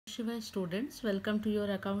CH-5 students, welcome to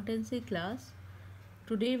your accountancy class.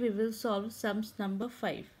 Today we will solve sums number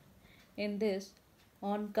 5. In this,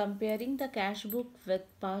 on comparing the cash book with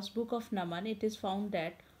passbook of Naman, it is found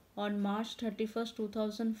that on March 31st,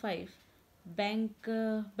 2005, bank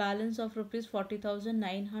balance of rupees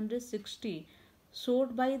 40,960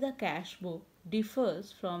 stored by the cash book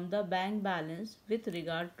differs from the bank balance with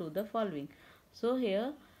regard to the following. So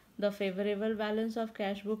here the favorable balance of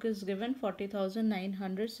cash book is given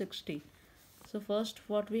 40,960. So first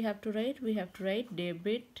what we have to write? We have to write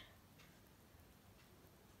debit,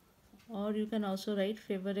 or you can also write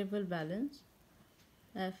favorable balance,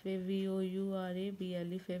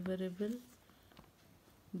 FAVOURABLE, favorable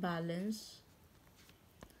balance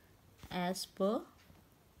as per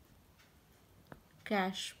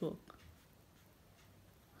cash book.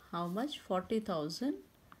 How much?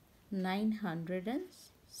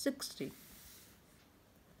 40,960.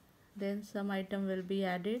 Then some item will be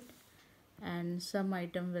added and some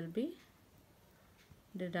item will be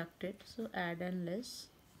deducted. So add and less.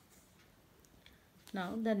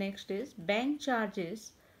 Now the next is bank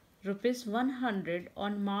charges rupees 100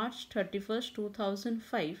 on March 31st,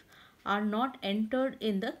 2005 are not entered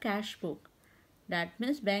in the cash book. That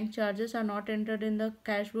means bank charges are not entered in the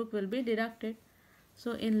cash book, will be deducted.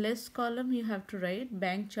 So in less column you have to write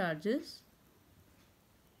bank charges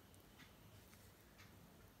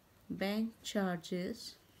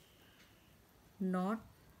not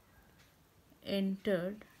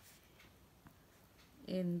entered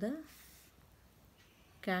in the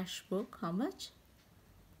cash book. How much?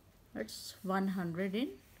 It's 100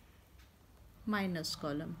 in minus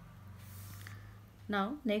column.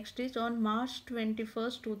 Now next is on March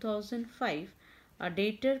 21st, 2005, a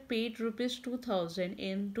debtor paid rupees 2,000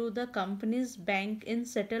 into the company's bank in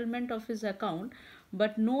settlement of his account,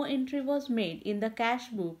 but no entry was made in the cash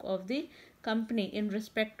book of the company in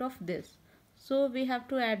respect of this. So we have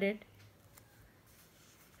to add it.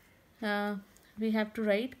 We have to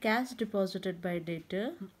write cash deposited by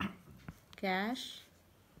debtor, cash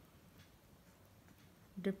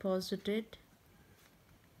deposited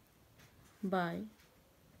by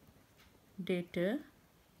debtor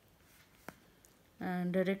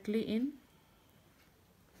and directly in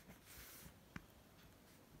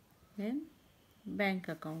bank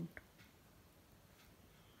account.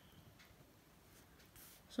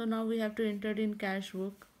 So now we have to enter in cash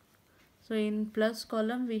book. So in plus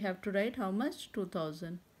column we have to write how much?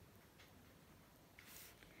 2,000.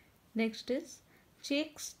 Next is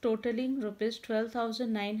checks totaling rupees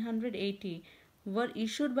 12,980 were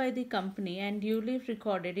issued by the company and duly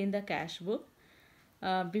recorded in the cash book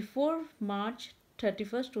before March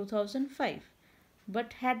 31st, 2005,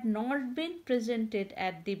 but had not been presented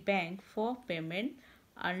at the bank for payment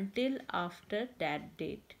until after that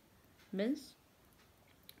date. Means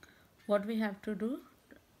what we have to do?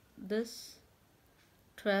 This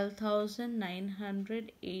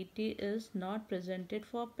 12,980 is not presented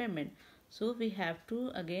for payment, so we have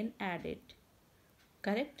to again add it.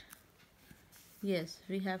 Correct? Yes,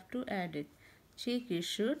 we have to add it. Check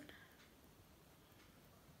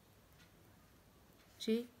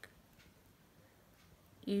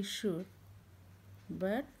issued,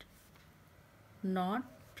 but not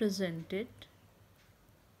presented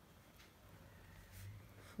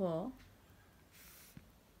for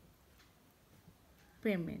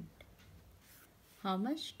payment. How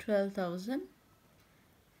much?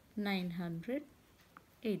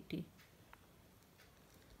 12,980.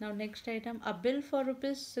 Now next item, a bill for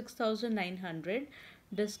rupees 6,900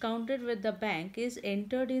 discounted with the bank is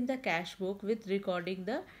entered in the cash book with recording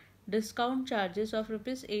the discount charges of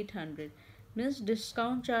rupees 800. Means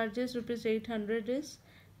discount charges rupees 800 is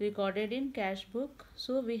recorded in cash book,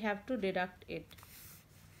 so we have to deduct it.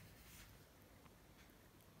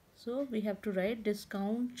 So we have to write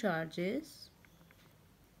discount charges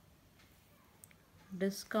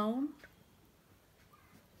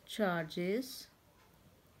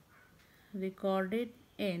recorded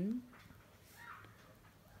in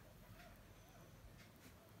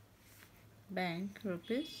bank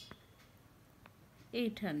rupees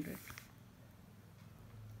 800.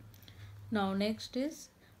 Now next is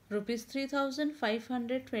rupees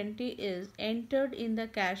 3,520 is entered in the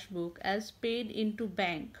cash book as paid into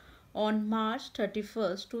bank on March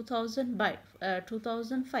 31st,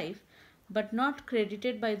 2005, but not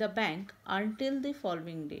credited by the bank until the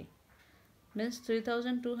following day. Means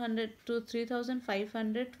 3,200 to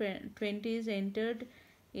 3,520 is entered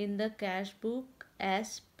in the cash book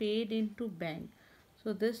as paid into bank.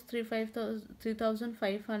 So this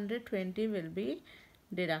 3,520 will be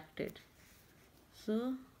deducted.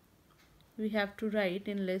 So we have to write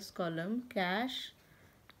in less column cash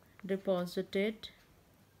deposited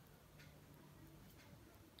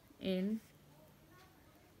in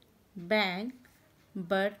bank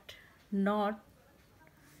but not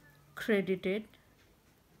credited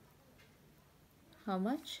how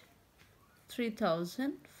much?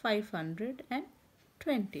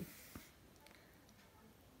 3,520.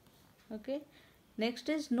 Okay. Next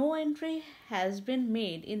is no entry has been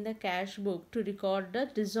made in the cash book to record the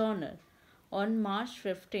dishonor on March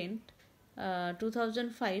 15th,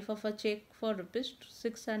 2005 of a check for rupees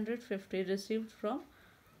 650 received from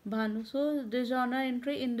Bhanu. So dishonor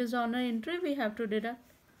entry, in dishonor entry we have to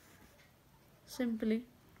deduct simply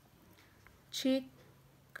check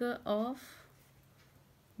of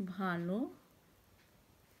Bhanu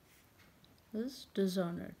is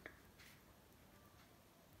dishonored.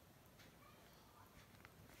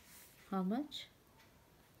 How much?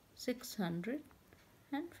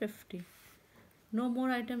 650. No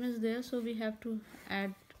more item is there, so we have to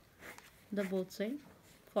add the both side.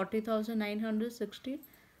 40,960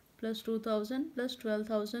 plus 2,000 plus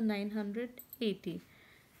 12,980.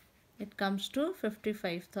 It comes to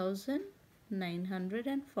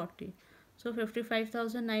 55,940. So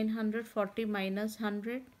 55,940 minus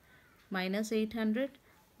 100 minus 800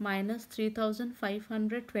 minus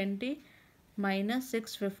 3,520 minus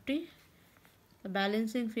 650. The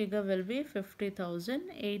balancing figure will be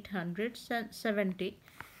 50,870,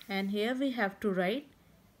 and here we have to write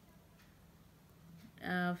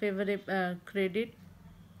credit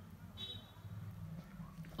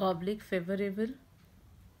oblique favorable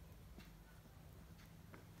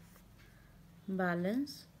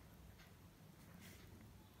balance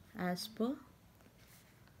as per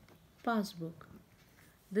passbook.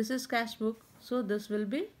 This is cash book, so this will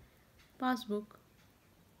be passbook.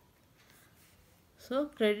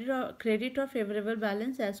 So credit or favorable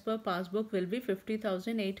balance as per passbook will be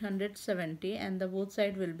 50,870, and the both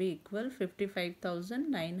side will be equal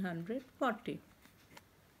 55,940.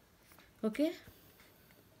 Okay.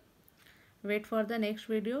 Wait for the next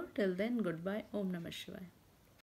video. Till then, goodbye. Om Namah Shivaya.